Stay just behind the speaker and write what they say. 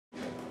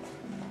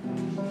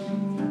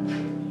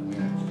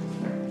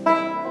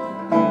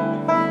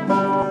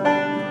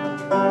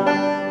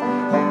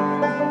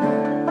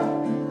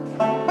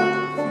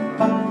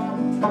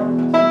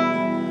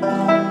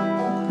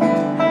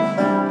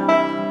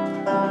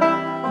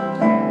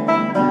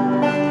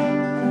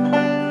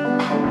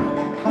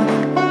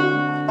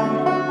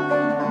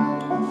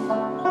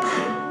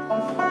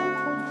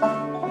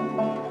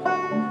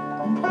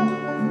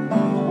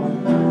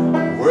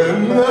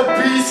When the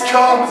beast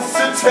comes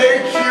to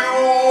take you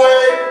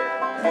away,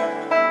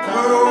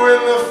 blue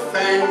in the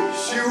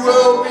face, you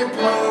will be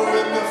blue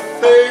in the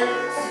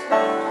face.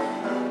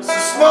 So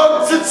smug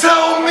to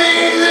tell me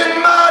that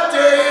my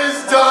day is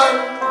done.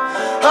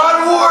 I'd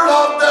ward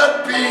off that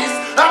beast,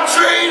 I'd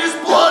trade his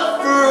blood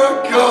for a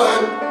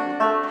gun.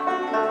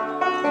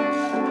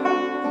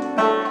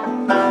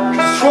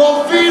 'Cause 12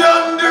 feet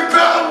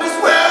underground is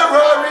where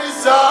I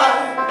reside.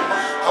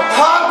 I'm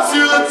hot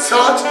to the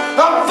touch,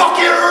 I'm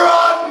fucking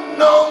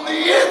rotten on the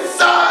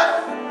inside.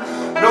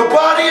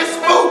 Nobody has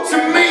spoke to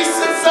me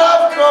since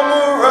I've come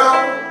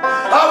around.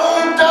 I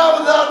won't die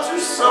without your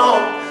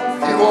song,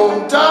 you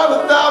won't die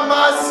without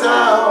my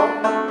sound.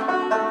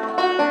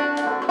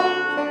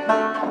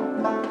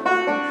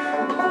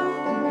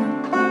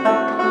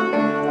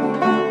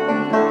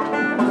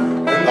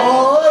 And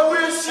all I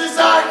wish is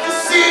I could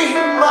see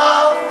my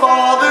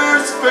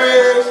father's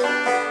face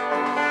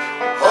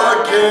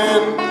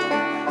again.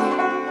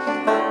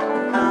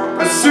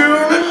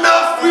 Soon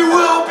enough we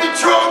will be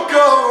drunk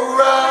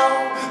around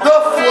the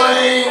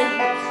flame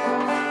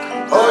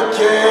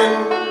again.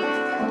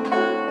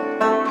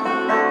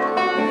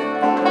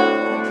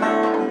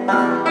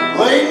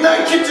 Late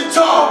night kitchen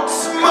talk,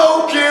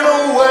 smoking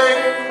away.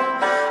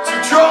 Too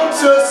drunk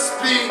to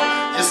speak,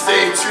 you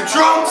stay too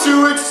drunk to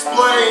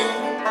explain.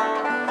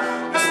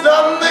 It's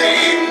not in the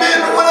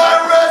evening when I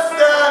rest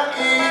at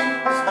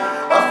ease.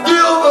 I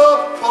feel the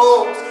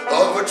pulse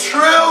of a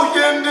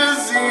trillion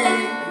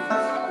disease.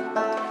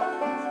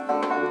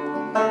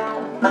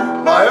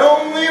 My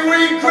only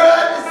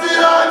regret is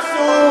that I'm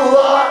still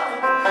alive.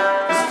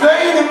 This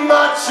pain in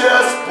my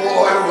chest,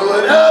 boy, will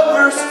it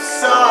ever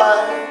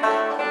subside?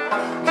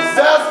 'Cause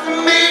as for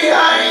me,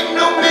 I ain't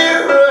no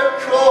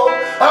miracle.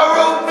 I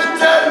wrote the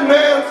dead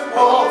man's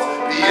walls,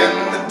 being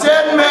the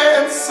dead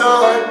man's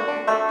son.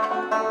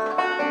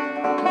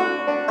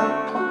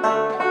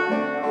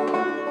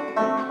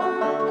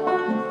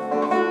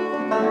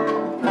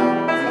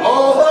 And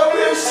all I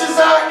wish is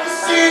I could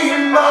see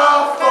my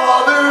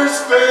father's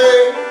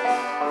face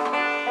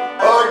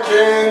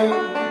again.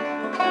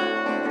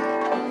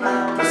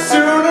 But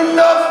soon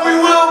enough we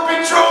will be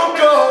drunk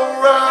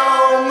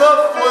around the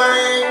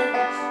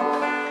flames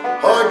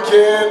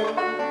again.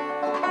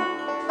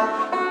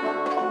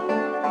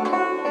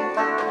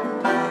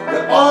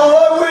 And all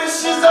I wish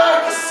is I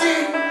could see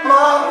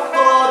my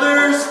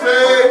father's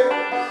face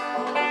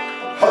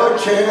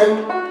again.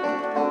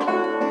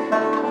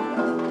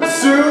 But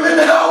soon in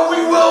hell we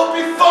will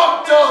be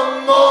fucked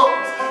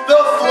amongst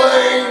the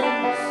flames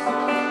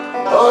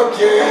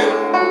again.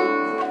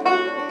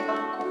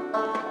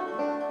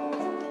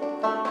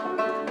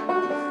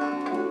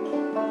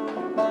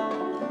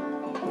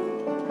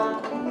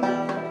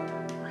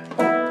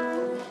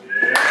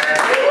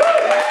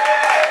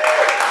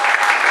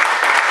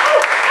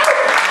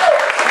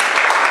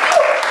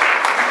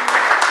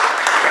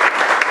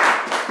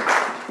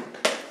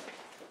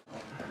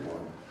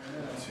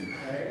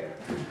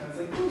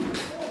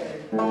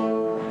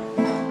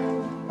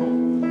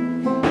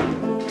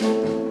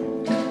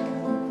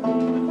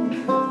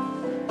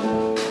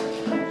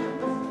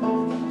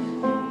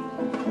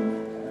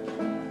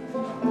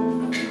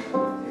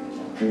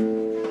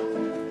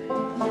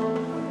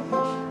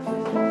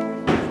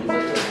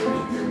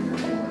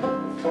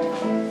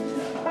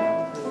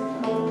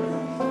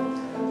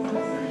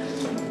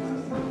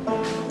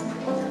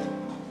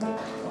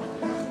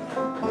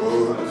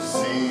 Would've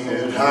seen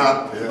it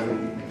happen.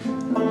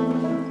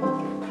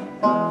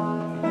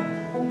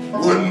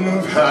 Wouldn't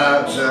have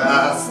had to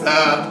ask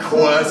that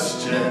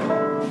question.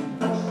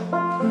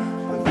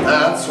 But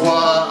that's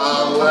why I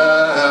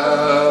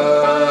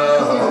left,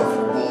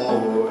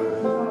 boy.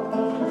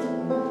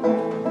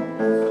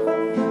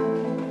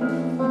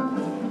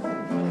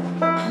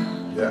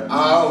 Yeah, I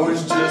was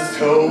just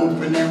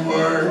hoping you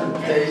weren't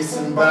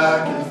pacing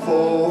back and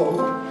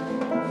forth.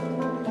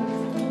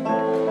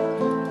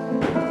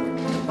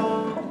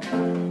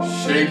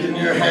 Shaking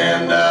your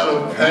hand out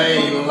of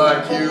pain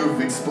like you've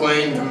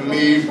explained to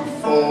me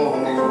before.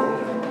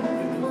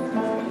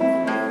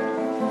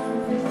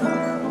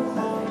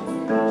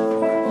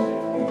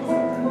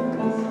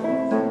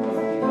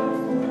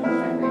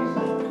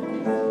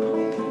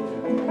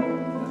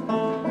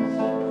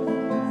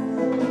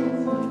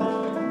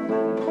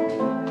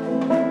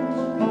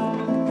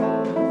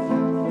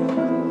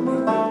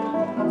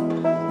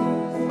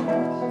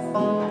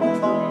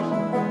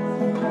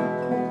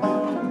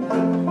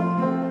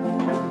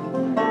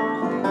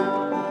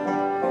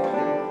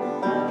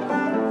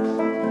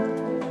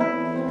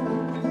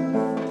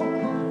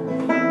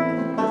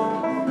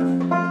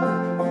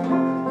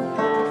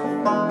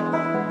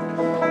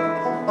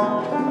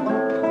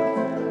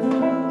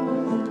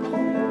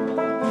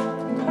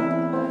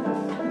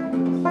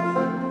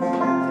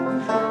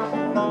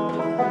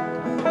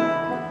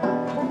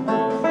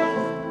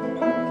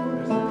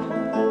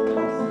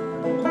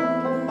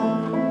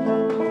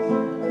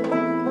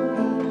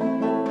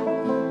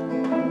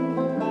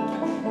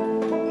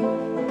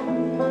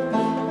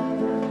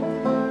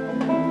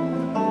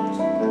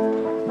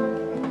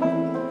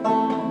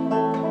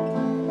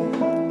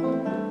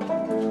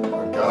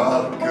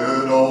 got a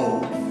good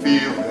old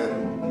feeling.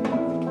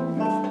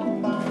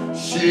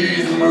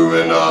 She's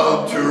moving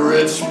up to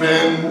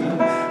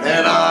Richmond,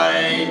 and I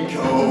ain't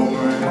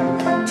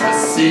going to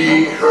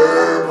see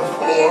her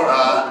before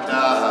I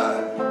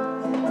die.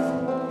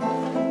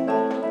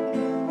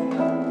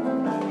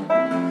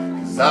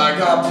 'Cause I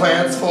got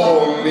plans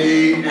for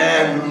me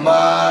and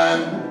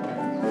mine,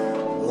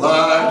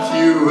 like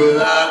you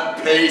without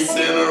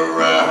pacing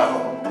around.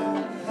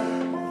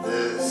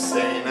 This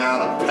ain't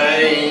out of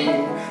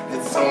pain,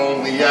 it's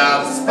only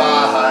out of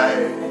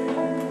spite.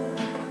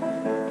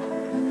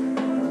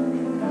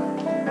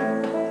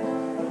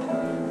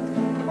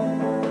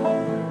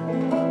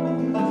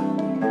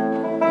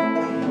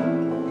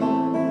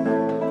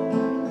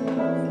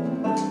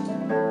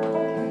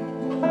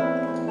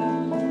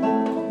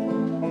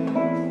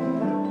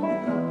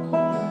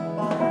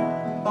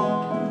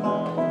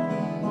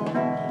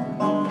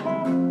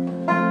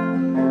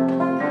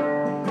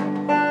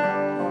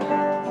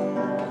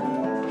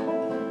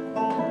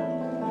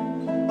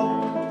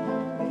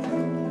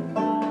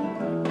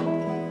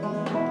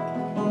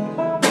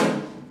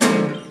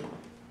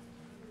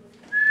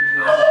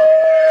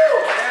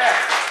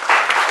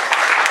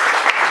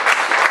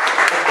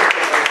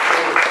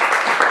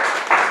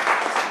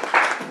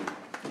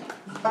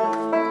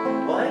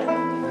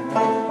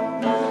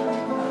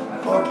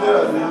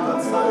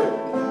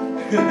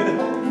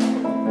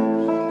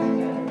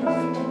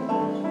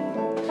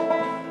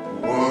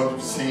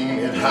 We've seen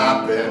it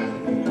happen.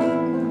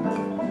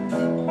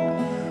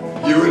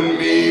 You and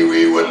me,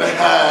 we wouldn't have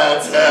had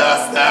to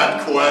ask that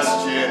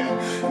question.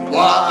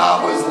 Why I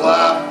was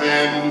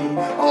laughing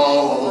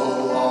all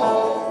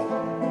along.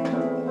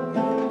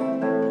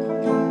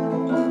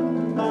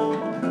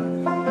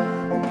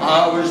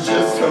 I was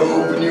just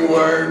hoping you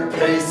weren't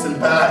pacing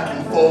back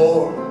and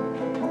forth,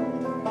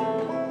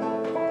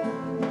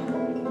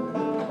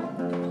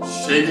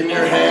 shaking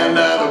your hand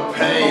out of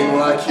pain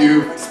like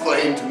you've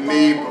explained to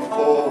me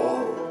before.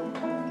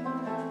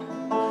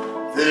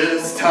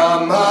 This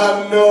time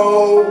I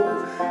know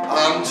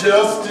I'm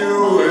just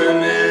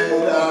doing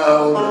it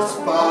out of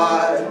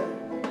spite.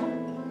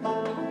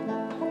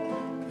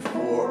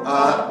 Before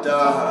I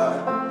die,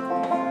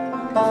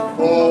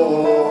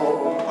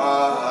 before I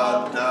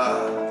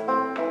die.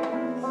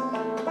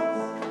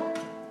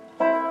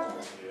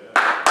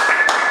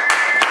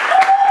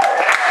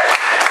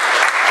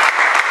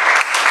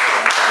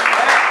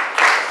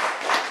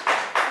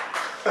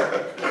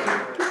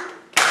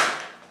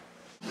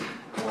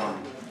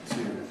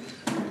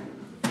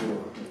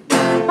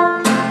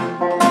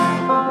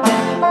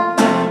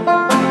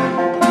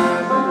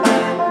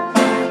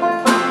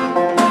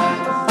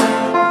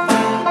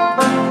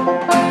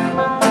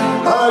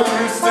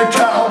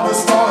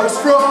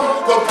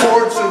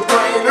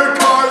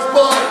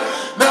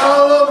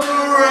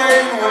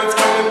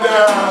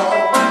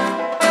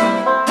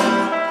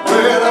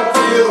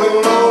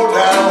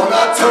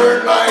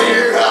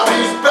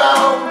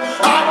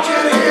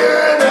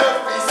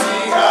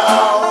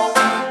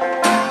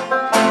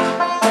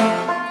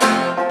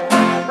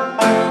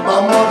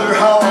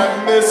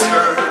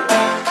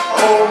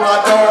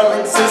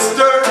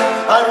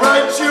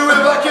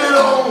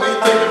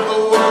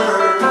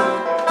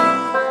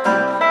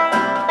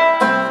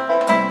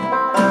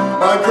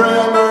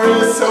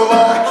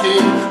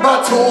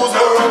 Tools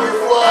are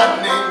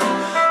overflattening.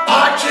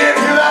 I can't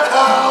hear that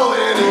howl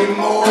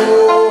anymore.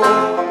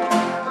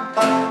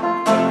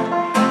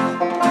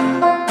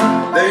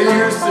 They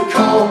used to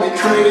call me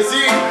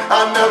crazy,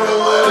 I never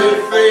let it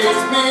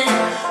faze me.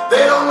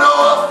 They don't know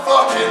a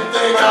fucking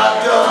thing I've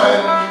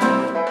done.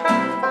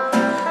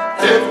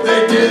 If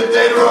they did,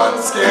 they'd run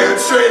scared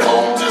straight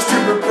home just to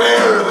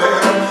prepare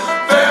their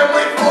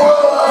family for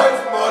a life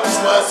much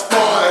less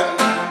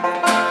fun.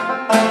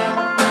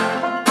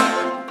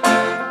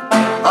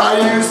 I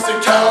used to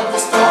count the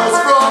stars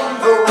from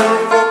the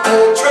roof of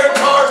old train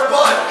cars,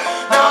 but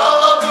now I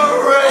love the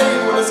rain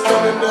when it's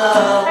coming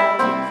down.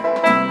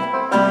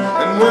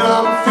 And when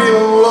I'm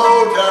feeling low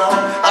down,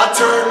 I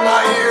turn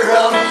my ear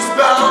out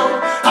eastbound.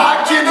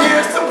 I can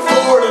hear some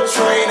Florida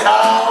train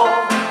howl.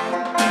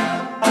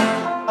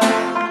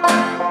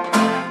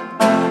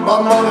 My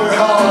mother,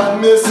 how I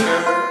miss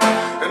her,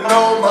 and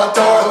oh my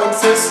darling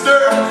sister,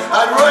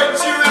 I'd write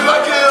you if I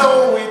could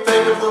only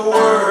think of the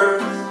words.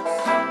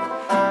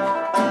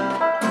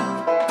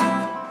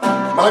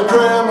 My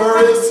grammar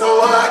is so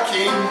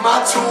lacking,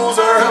 my tools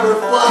are ever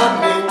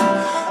flattening.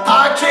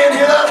 I can't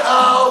hear that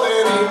howl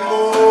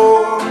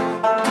anymore.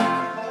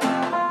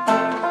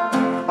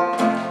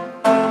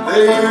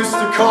 They used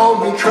to call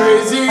me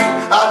crazy,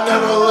 I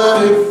never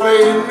let it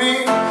fade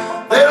me.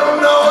 They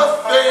don't know a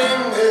thing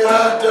that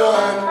I've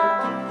done.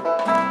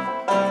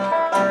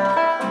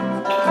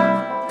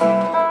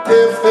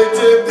 If they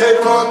did,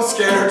 they'd run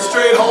scared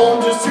straight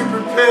home just to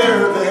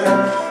prepare their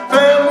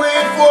family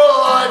for a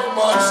life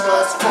much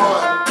less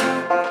fun.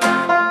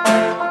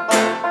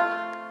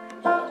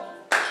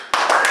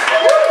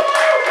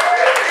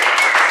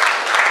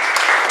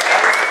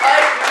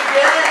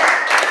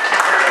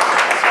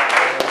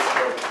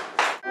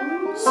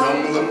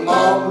 Some of them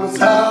mamas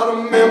out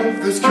of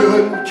Memphis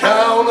couldn't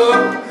count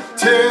a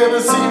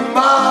Tennessee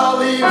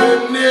mile,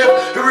 even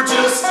if it were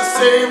just to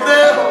save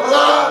their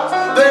lives.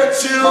 Their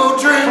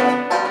children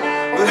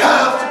would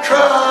have to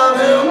cry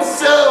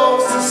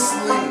themselves to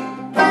sleep.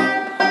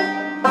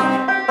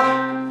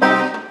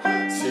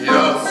 See,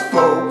 us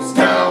folks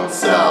down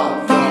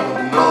south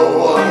don't know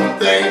one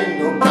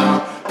thing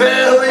about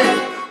barely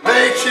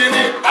making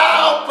it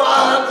out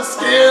by the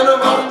skin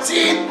of our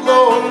teeth,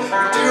 Lord. We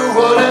do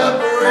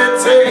whatever it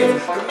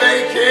takes to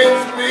make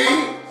ends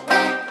meet.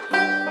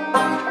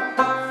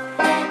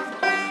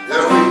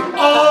 Yeah, we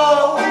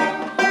all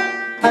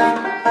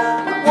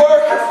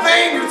work our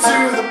finger to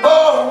the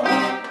bone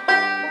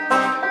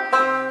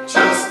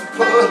just to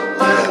put a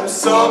little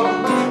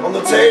something on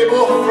the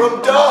table from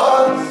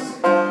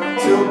dusk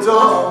till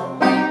dawn.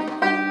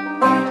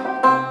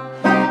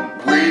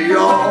 We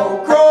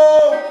all grow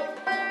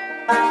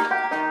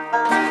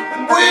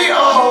and we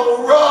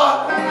all rot,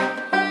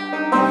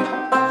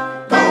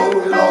 though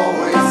it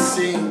always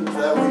seems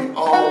that we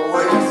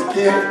always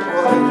get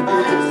what it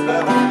is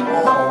that we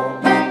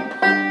want.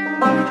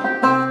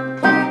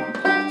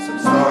 So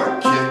start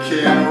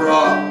kicking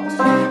rocks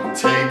and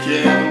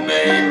taking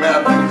aim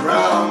at the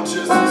ground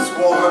just as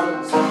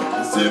once,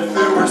 as if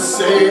it were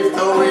safe,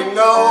 though we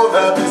know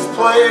that this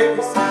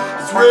place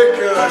has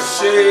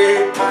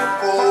ricocheted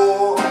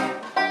before.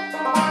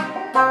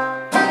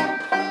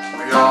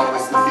 We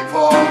always leave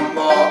our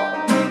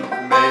mark, we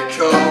make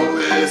a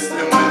list,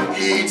 and with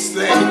each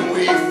thing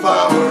we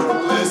find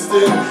worth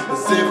listing,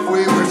 as if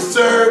we were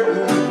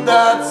certain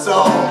that that's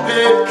all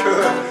it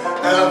could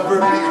ever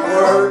be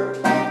worth.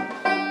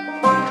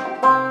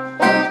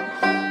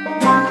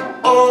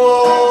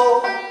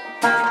 Oh,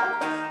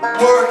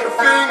 work a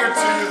finger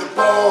to the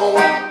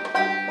bone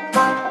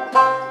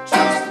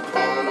just to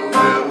put a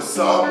little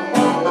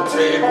something on the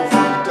table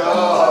from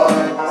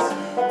dusk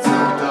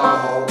till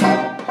dawn.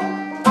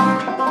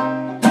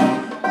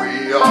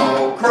 We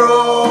all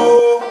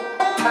grow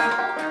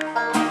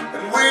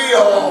and we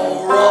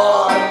all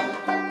rot,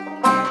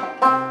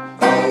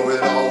 though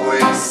it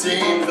always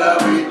seems that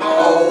we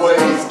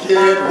always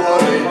get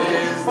what it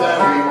is that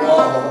we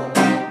want.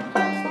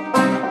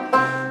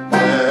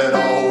 It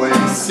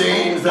always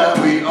seems that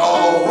we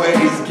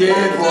always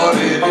get what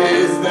it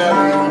is that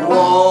we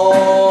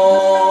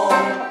want.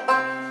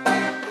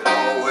 It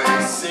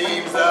always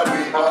seems that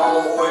we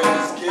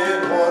always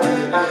get what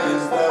it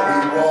is that we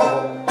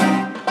want.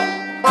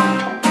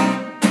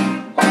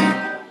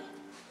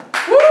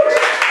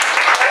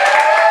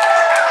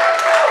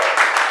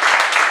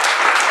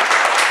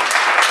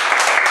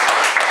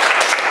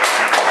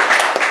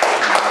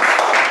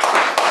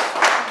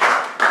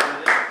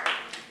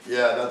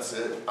 Yeah, that's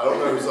it. I don't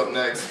know who's up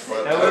next,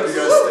 but I hope you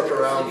guys stick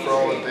around for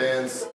all the bands.